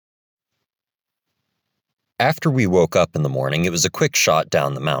After we woke up in the morning, it was a quick shot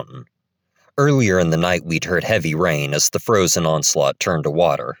down the mountain. Earlier in the night, we'd heard heavy rain as the frozen onslaught turned to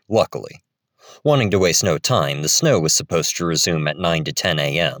water, luckily. Wanting to waste no time, the snow was supposed to resume at 9 to 10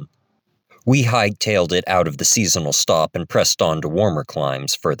 a.m. We high-tailed it out of the seasonal stop and pressed on to warmer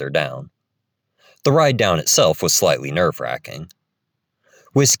climbs further down. The ride down itself was slightly nerve-wracking.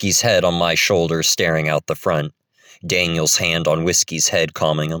 Whiskey's head on my shoulder staring out the front, Daniel's hand on Whiskey's head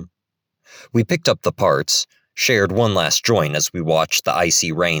calming him. We picked up the parts, shared one last joint as we watched the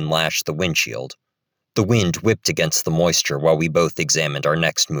icy rain lash the windshield. The wind whipped against the moisture while we both examined our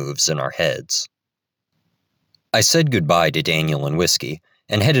next moves in our heads. I said goodbye to Daniel and Whiskey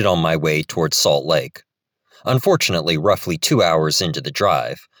and headed on my way towards Salt Lake. Unfortunately, roughly 2 hours into the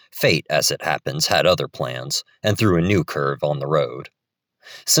drive, fate, as it happens, had other plans and threw a new curve on the road.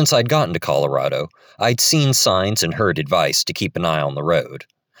 Since I'd gotten to Colorado, I'd seen signs and heard advice to keep an eye on the road.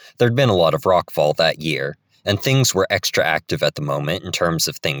 There'd been a lot of rockfall that year, and things were extra active at the moment in terms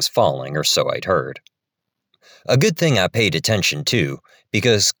of things falling, or so I'd heard. A good thing I paid attention to,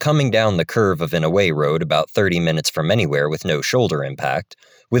 because coming down the curve of an away road about 30 minutes from anywhere with no shoulder impact,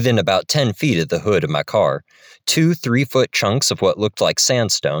 within about 10 feet of the hood of my car, 2 3-foot chunks of what looked like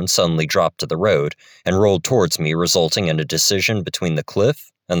sandstone suddenly dropped to the road and rolled towards me, resulting in a decision between the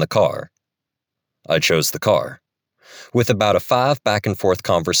cliff and the car. I chose the car. With about a 5 back-and-forth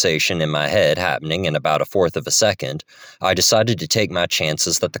conversation in my head happening in about a fourth of a second, I decided to take my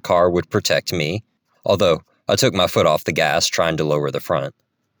chances that the car would protect me, although I took my foot off the gas trying to lower the front.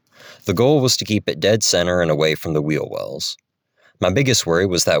 The goal was to keep it dead center and away from the wheel wells. My biggest worry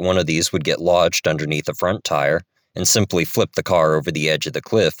was that one of these would get lodged underneath a front tire and simply flip the car over the edge of the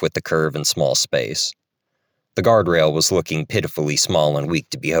cliff with the curve and small space. The guardrail was looking pitifully small and weak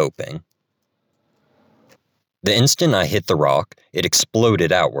to be hoping. The instant I hit the rock, it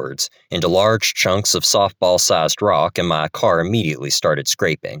exploded outwards into large chunks of softball-sized rock, and my car immediately started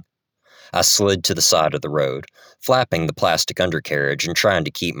scraping. I slid to the side of the road, flapping the plastic undercarriage and trying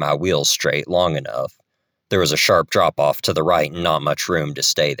to keep my wheels straight long enough. There was a sharp drop-off to the right and not much room to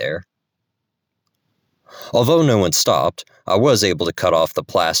stay there. Although no one stopped, I was able to cut off the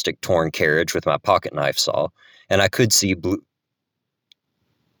plastic torn carriage with my pocket knife saw, and I could see blue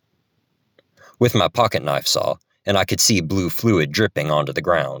fluid dripping onto the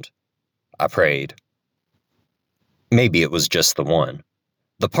ground. I prayed. Maybe it was just the one.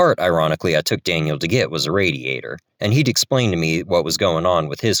 The part, ironically, I took Daniel to get was a radiator, and he'd explained to me what was going on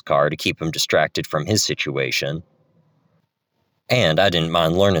with his car to keep him distracted from his situation. And I didn't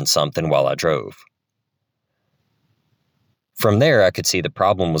mind learning something while I drove. From there, I could see the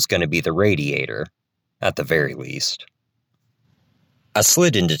problem was going to be the radiator, at the very least. I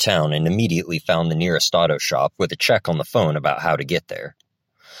slid into town and immediately found the nearest auto shop with a check on the phone about how to get there.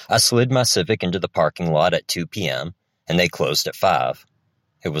 I slid my Civic into the parking lot at 2 p.m., and they closed at 5.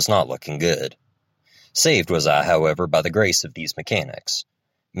 It was not looking good. Saved was I, however, by the grace of these mechanics.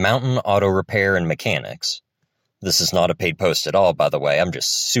 Mountain Auto Repair and Mechanics. This is not a paid post at all, by the way. I'm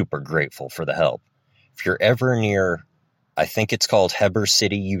just super grateful for the help. If you're ever near, I think it's called Heber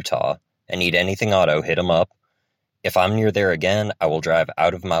City, Utah, and need anything auto, hit them up. If I'm near there again, I will drive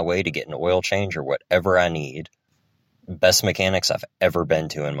out of my way to get an oil change or whatever I need. Best mechanics I've ever been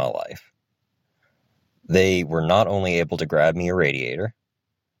to in my life. They were not only able to grab me a radiator.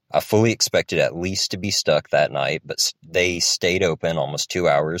 I fully expected at least to be stuck that night, but they stayed open almost 2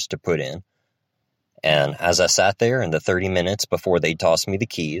 hours to put in. And as I sat there in the 30 minutes before they tossed me the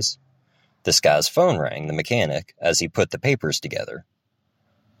keys, this guy's phone rang, the mechanic, as he put the papers together.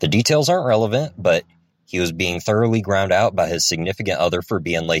 The details aren't relevant, but he was being thoroughly ground out by his significant other for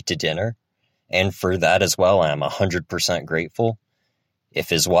being late to dinner, and for that as well, I am 100% grateful. If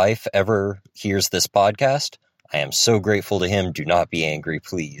his wife ever hears this podcast, I am so grateful to him. Do not be angry,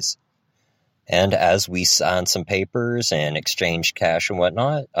 please. And as we signed some papers and exchanged cash and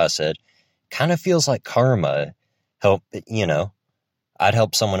whatnot, I said, kind of feels like karma. I'd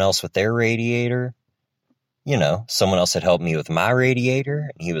help someone else with their radiator. Someone else had helped me with my radiator.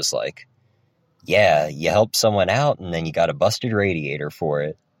 And he was like, yeah, you helped someone out and then you got a busted radiator for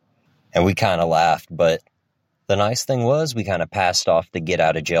it. And we kind of laughed, but the nice thing was we kind of passed off the get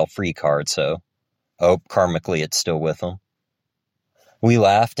out of jail free card, so karmically it's still with him. We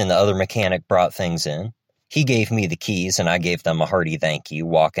laughed and the other mechanic brought things in. He gave me the keys and I gave them a hearty thank you,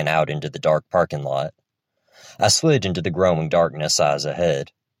 walking out into the dark parking lot. I slid into the growing darkness eyes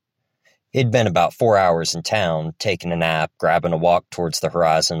ahead. It'd been about 4 hours in town, taking a nap, grabbing a walk towards the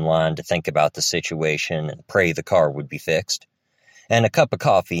horizon line to think about the situation and pray the car would be fixed, and a cup of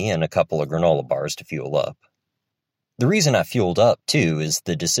coffee and a couple of granola bars to fuel up. The reason I fueled up, too, is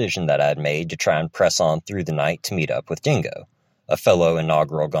the decision that I'd made to try and press on through the night to meet up with Dingo, a fellow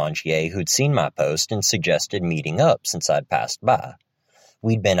inaugural Gangier who'd seen my post and suggested meeting up since I'd passed by.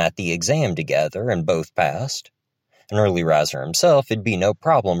 We'd been at the exam together and both passed. An early riser himself, it'd be no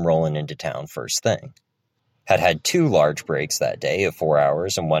problem rolling into town first thing. Had 2 large breaks that day of 4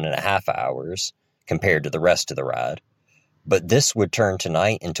 hours and 1.5 hours, compared to the rest of the ride. But this would turn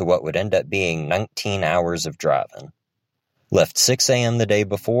tonight into what would end up being 19 hours of driving. Left 6 a.m. the day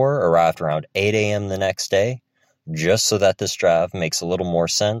before, arrived around 8 a.m. the next day. Just so that this drive makes a little more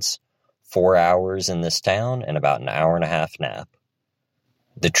sense, 4 hours in this town and about an hour-and-a-half nap.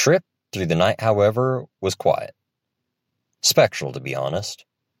 The trip through the night, however, was quiet. Spectral, to be honest.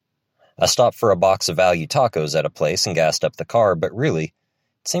 I stopped for a box of value tacos at a place and gassed up the car, but really,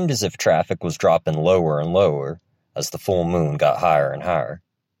 it seemed as if traffic was dropping lower and lower as the full moon got higher and higher.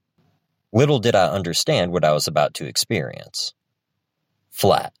 Little did I understand what I was about to experience.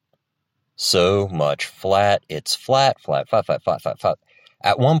 Flat. So much flat. It's flat.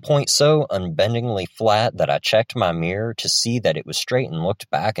 At one point so unbendingly flat that I checked my mirror to see that it was straight and looked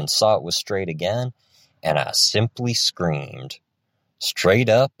back and saw it was straight again, and I simply screamed. Straight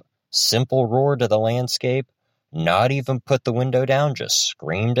up, simple roar to the landscape, not even put the window down, just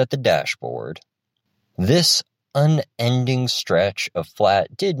screamed at the dashboard. This unending stretch of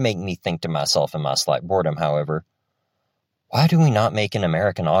flat did make me think to myself in my slight boredom, however, why do we not make an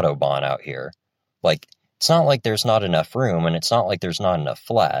American Autobahn out here? It's not like there's not enough room, and it's not like there's not enough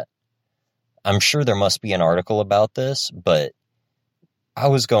flat. I'm sure there must be an article about this, but I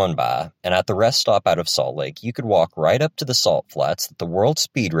was going by, and at the rest stop out of Salt Lake, you could walk right up to the salt flats that the world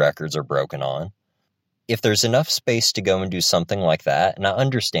speed records are broken on. If there's enough space to go and do something like that, and I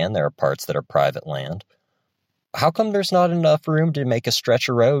understand there are parts that are private land, how come there's not enough room to make a stretch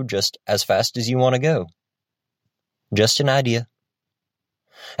of road just as fast as you want to go? Just an idea.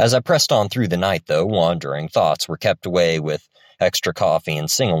 As I pressed on through the night, though, wandering thoughts were kept away with extra coffee and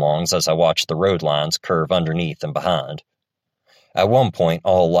sing-alongs as I watched the road lines curve underneath and behind. At one point,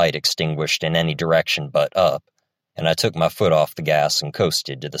 all light extinguished in any direction but up, and I took my foot off the gas and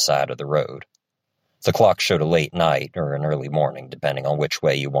coasted to the side of the road. The clock showed a late night or an early morning, depending on which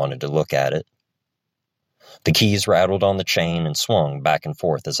way you wanted to look at it. The keys rattled on the chain and swung back and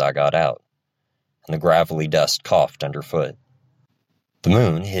forth as I got out, and the gravelly dust coughed underfoot. The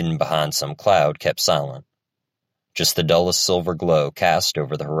moon, hidden behind some cloud, kept silent. Just the dullest silver glow cast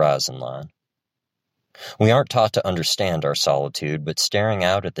over the horizon line. We aren't taught to understand our solitude, but staring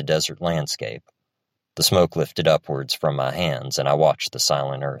out at the desert landscape, the smoke lifted upwards from my hands, and I watched the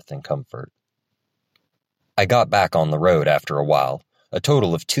silent earth in comfort. I got back on the road after a while, a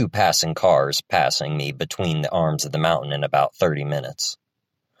total of 2 passing cars passing me between the arms of the mountain in about 30 minutes.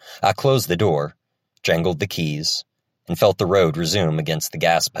 I closed the door, jangled the keys, and felt the road resume against the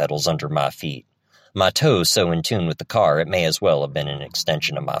gas pedals under my feet, my toes so in tune with the car it may as well have been an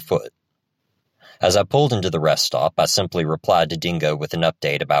extension of my foot. As I pulled into the rest stop, I simply replied to Dingo with an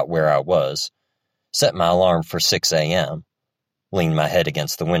update about where I was, set my alarm for 6 a.m., leaned my head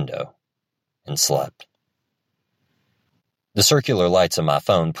against the window, and slept. The circular lights of my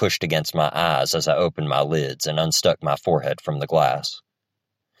phone pushed against my eyes as I opened my lids and unstuck my forehead from the glass.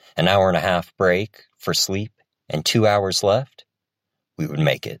 An hour-and-a-half break for sleep and 2 hours left? We would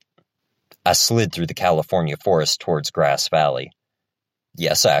make it. I slid through the California forest towards Grass Valley.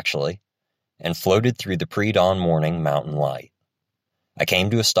 Yes, actually. And floated through the pre-dawn morning mountain light. I came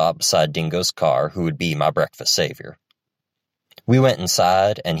to a stop beside Dingo's car, who would be my breakfast savior. We went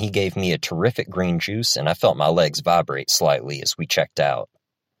inside, and he gave me a terrific green juice, and I felt my legs vibrate slightly as we checked out.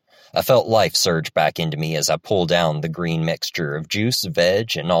 I felt life surge back into me as I pulled down the green mixture of juice,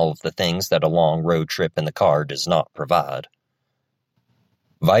 veg, and all of the things that a long road trip in the car does not provide.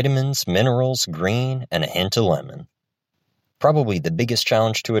 Vitamins, minerals, green, and a hint of lemon. Probably the biggest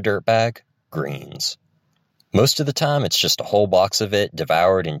challenge to a dirtbag: greens. Most of the time, it's just a whole box of it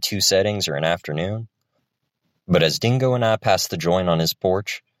devoured in 2 settings or an afternoon. But as Dingo and I passed the joint on his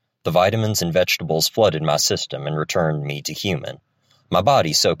porch, the vitamins and vegetables flooded my system and returned me to human, my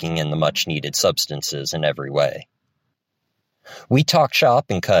body soaking in the much-needed substances in every way. We talked shop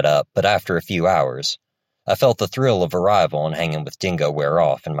and cut up, but after a few hours, I felt the thrill of arrival and hanging with Dingo wear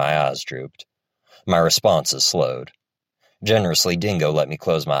off and my eyes drooped. My responses slowed. Generously, Dingo let me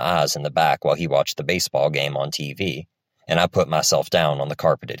close my eyes in the back while he watched the baseball game on TV, and I put myself down on the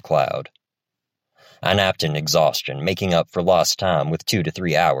carpeted cloud. I napped in exhaustion, making up for lost time with 2 to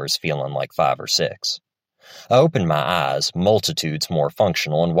 3 hours feeling like 5 or 6. I opened my eyes, multitudes more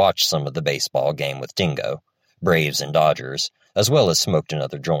functional, and watched some of the baseball game with Dingo, Braves and Dodgers, as well as smoked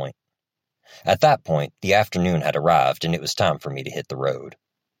another joint. At that point, the afternoon had arrived and it was time for me to hit the road.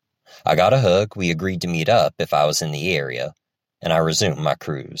 I got a hug, we agreed to meet up if I was in the area, and I resumed my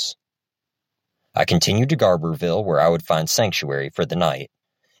cruise. I continued to Garberville where I would find sanctuary for the night,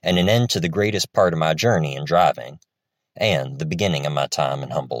 and an end to the greatest part of my journey in driving, and the beginning of my time in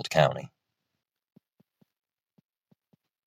Humboldt County.